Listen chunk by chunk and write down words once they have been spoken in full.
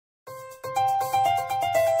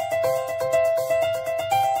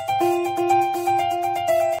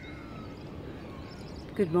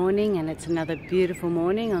Good morning, and it's another beautiful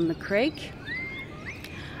morning on the creek.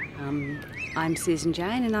 I'm Susan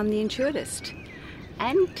Jane and I'm the Intuitist.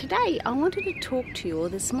 And today I wanted to talk to you, or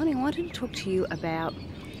this morning I wanted to talk to you about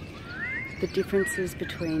the differences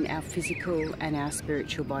between our physical and our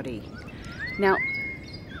spiritual body. Now,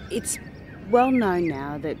 it's well known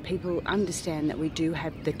now that people understand that we do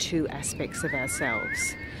have the two aspects of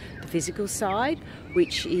ourselves. The physical side,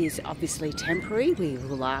 which is obviously temporary, we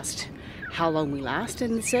will last how long we last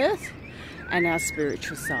in this earth, and our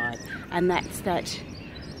spiritual side, and that's that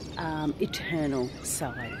eternal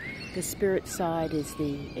side. The spirit side is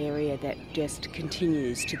the area that just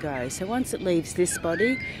continues to go. So once it leaves this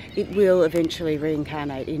body, it will eventually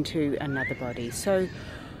reincarnate into another body. So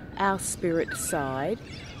our spirit side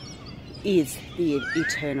is the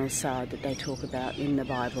eternal side that they talk about in the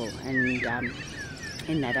Bible, and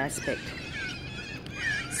in that aspect.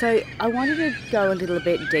 So I wanted to go a little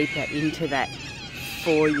bit deeper into that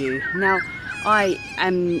for you. Now, I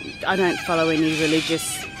don't follow any religious,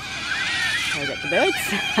 sorry about the birds.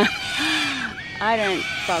 I don't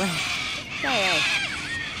follow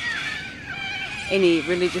any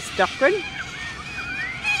religious doctrine.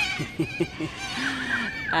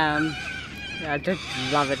 I just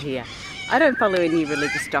love it here. I don't follow any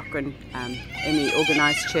religious doctrine, any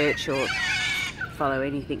organised church, or follow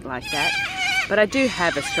anything like that. But I do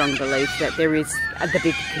have a strong belief that there is the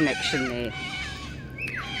big connection there.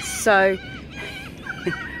 So,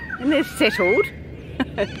 when they've settled,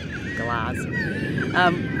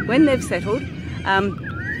 when they've settled,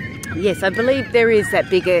 yes, I believe there is that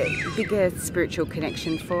bigger spiritual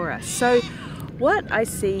connection for us. So, what I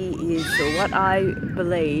see is, or what I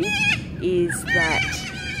believe is that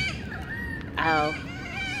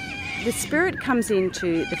the spirit comes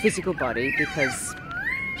into the physical body because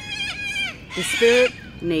the spirit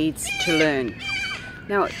needs to learn.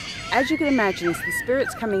 Now, as you can imagine, as the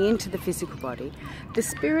spirit's coming into the physical body, the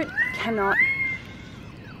spirit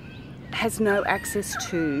has no access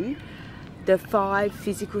to the 5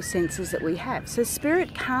 physical senses that we have. So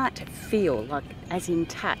spirit can't feel, like as in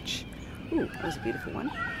touch. Ooh, that was a beautiful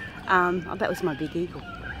one. Oh, that was my big eagle.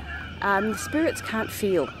 The spirits can't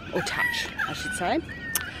feel, or touch, I should say.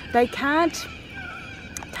 They can't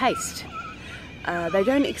taste. They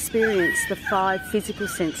don't experience the 5 physical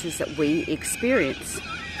senses that we experience.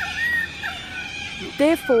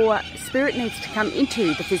 Therefore, spirit needs to come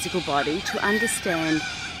into the physical body to understand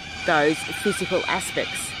those physical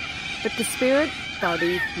aspects. But the spirit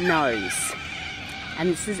body knows. And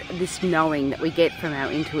this is this knowing that we get from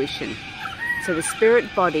our intuition. So the spirit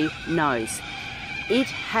body knows. It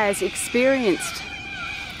has experienced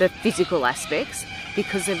the physical aspects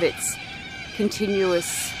because of its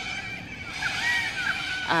continuous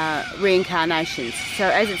reincarnations. So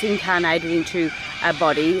as it's incarnated into a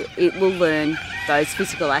body, it will learn those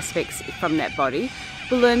physical aspects from that body.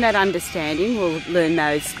 We'll learn that understanding. We'll learn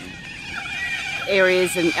those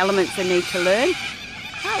areas and elements they need to learn.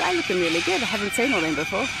 Oh, they're looking really good. I haven't seen all them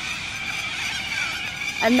before.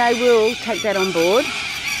 And they will take that on board.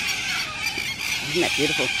 Isn't that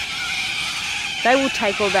beautiful? They will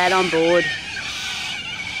take all that on board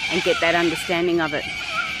and get that understanding of it.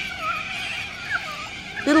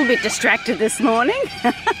 A little bit distracted this morning.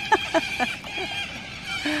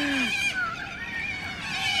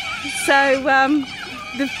 So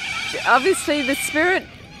obviously the spirit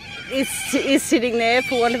is sitting there,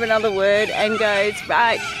 for want of another word, and goes,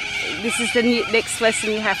 right, this is the next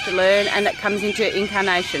lesson you have to learn, and it comes into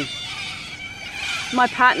incarnation. My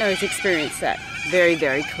partner has experienced that very,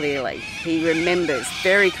 very clearly. He remembers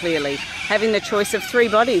very clearly having the choice of 3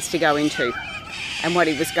 bodies to go into, and what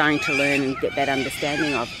he was going to learn and get that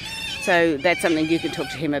understanding of. So that's something you can talk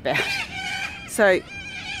to him about. So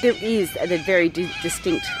there is a very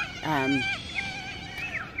distinct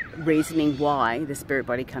reasoning why the spirit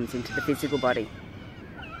body comes into the physical body.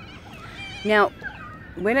 Now,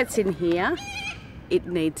 when it's in here, it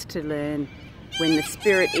needs to learn. When the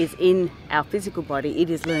spirit is in our physical body,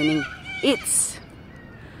 it is learning its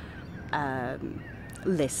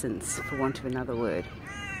lessons, for want of another word.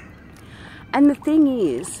 And the thing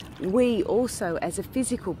is, we also, as a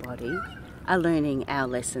physical body, are learning our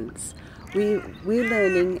lessons. We're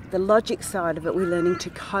learning the logic side of it. We're learning to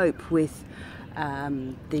cope with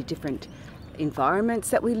the different environments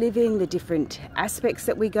that we live in, the different aspects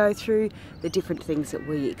that we go through, the different things that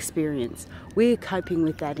we experience. We're coping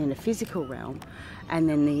with that in a physical realm, and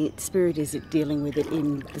then the spirit is dealing with it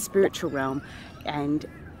in the spiritual realm. And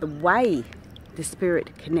the way the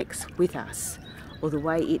spirit connects with us, or the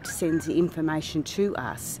way it sends the information to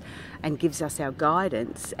us and gives us our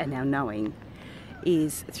guidance and our knowing,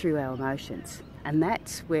 is through our emotions. And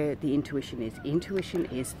that's where the intuition is. Intuition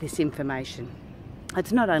is this information.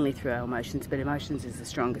 It's not only through our emotions, but emotions is the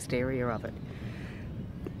strongest area of it.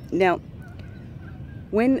 Now,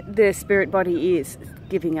 when the spirit body is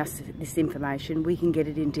giving us this information, we can get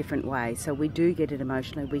it in different ways. So we do get it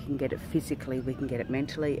emotionally, we can get it physically, we can get it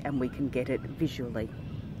mentally, and we can get it visually.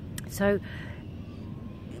 So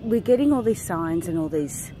we're getting all these signs and all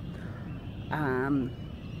these,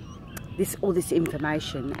 all this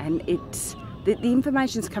information, and it's the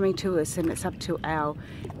information's coming to us, and it's up to our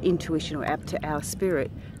intuition or up to our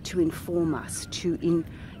spirit to inform us, to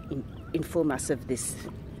inform us of this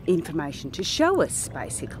information, to show us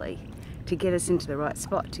basically, to get us into the right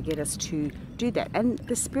spot, to get us to do that. And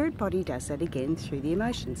the spirit body does that again through the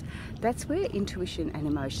emotions. That's where intuition and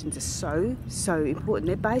emotions are so important.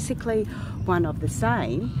 They're basically one of the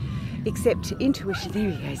same, except intuition,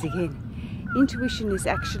 there he goes again. Intuition is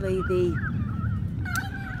actually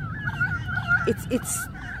it's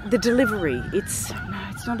the delivery. It's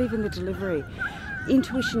not even the delivery.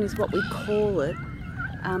 Intuition is what we call it.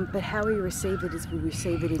 But how we receive it is we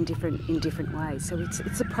receive it in different ways. So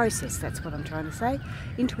it's a process, that's what I'm trying to say.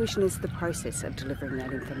 Intuition is the process of delivering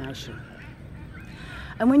that information.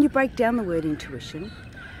 And when you break down the word intuition,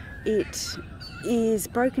 it is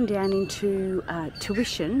broken down into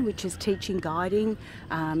tuition, which is teaching, guiding,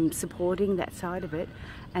 supporting, that side of it.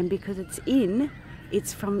 And because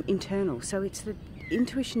it's from internal. So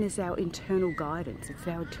intuition is our internal guidance. It's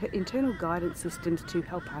our internal guidance systems to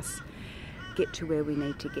help us get to where we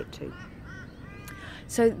need to get to.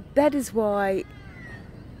 So that is why,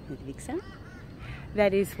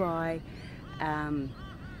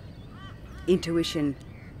 intuition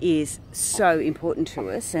is so important to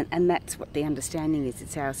us, and that's what the understanding is.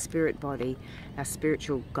 It's our spirit body, our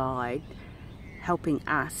spiritual guide, helping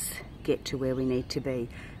us get to where we need to be.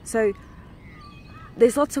 So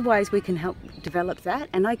there's lots of ways we can help develop that,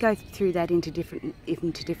 and I go through that into different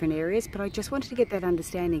areas, but I just wanted to get that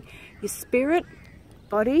understanding. Your spirit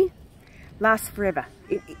body lasts forever.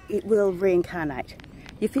 It will reincarnate.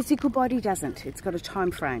 Your physical body doesn't. It's got a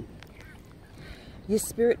time frame. Your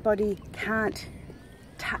spirit body can't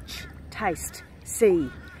touch, taste, see,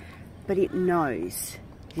 but it knows.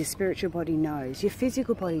 Your spiritual body knows. Your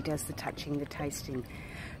physical body does the touching, the tasting.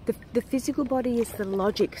 The physical body is the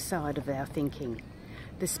logic side of our thinking.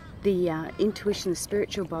 The intuition, the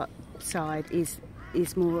spiritual side is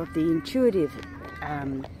more of the intuitive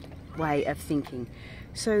way of thinking.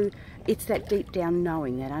 So it's that deep down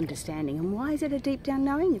knowing, that understanding. And why is it a deep down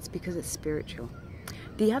knowing? It's because it's spiritual.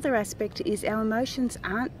 The other aspect is our emotions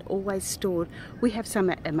aren't always stored. We have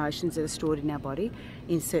some emotions that are stored in our body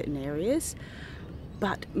in certain areas,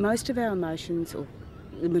 but most of our emotions, or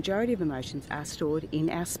the majority of emotions, are stored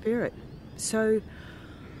in our spirit. So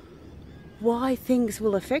why things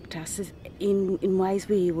will affect us in ways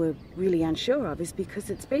we were really unsure of is because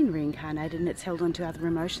it's been reincarnated and it's held onto other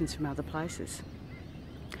emotions from other places.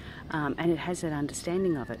 And it has that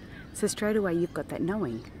understanding of it. So straight away you've got that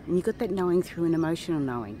knowing, and you've got that knowing through an emotional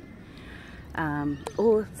knowing.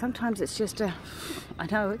 Or sometimes it's just I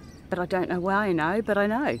know it, but I don't know why I know, but I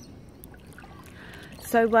know.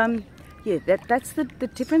 So yeah, that's the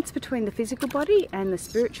difference between the physical body and the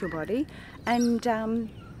spiritual body, and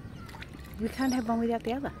we can't have one without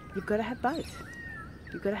the other. You've got to have both.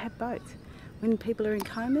 You've got to have both. When people are in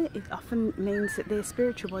coma, it often means that their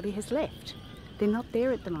spiritual body has left. They're not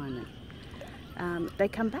there at the moment. They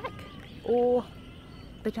come back, or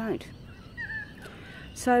they don't.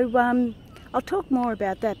 So I'll talk more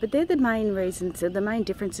about that, but they're the main reasons, the main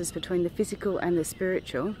differences between the physical and the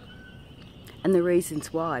spiritual, and the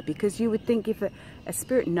reasons why. Because you would think if a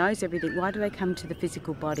spirit knows everything, why do they come to the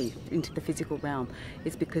physical body, into the physical realm?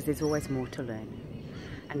 It's because there's always more to learn.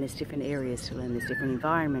 And there's different areas to learn, there's different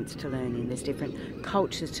environments to learn in, there's different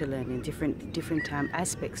cultures to learn in, different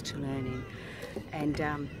aspects to learn in.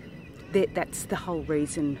 And that's the whole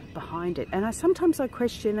reason behind it. And sometimes I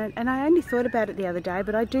question it, and I only thought about it the other day,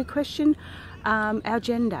 but I do question our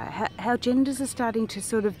gender, how genders are starting to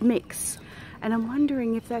sort of mix. And I'm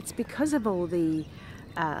wondering if that's because of all the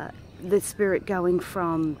spirit going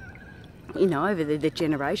from, you know, over the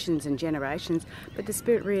generations and generations, but the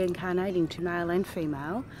spirit reincarnating to male and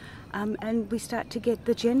female, and we start to get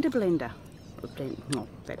the gender blender. No,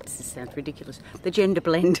 that sounds ridiculous. The gender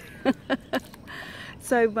blend.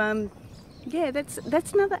 So, yeah, that's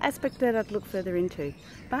another aspect that I'd look further into.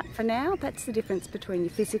 But for now, that's the difference between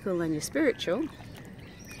your physical and your spiritual,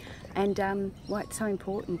 and why it's so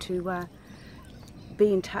important to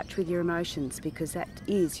be in touch with your emotions, because that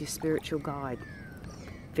is your spiritual guide,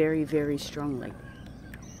 very, very strongly.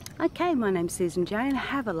 Okay, my name's Susan Jane.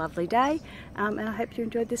 Have a lovely day, and I hope you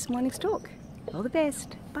enjoyed this morning's talk. All the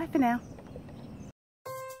best. Bye for now.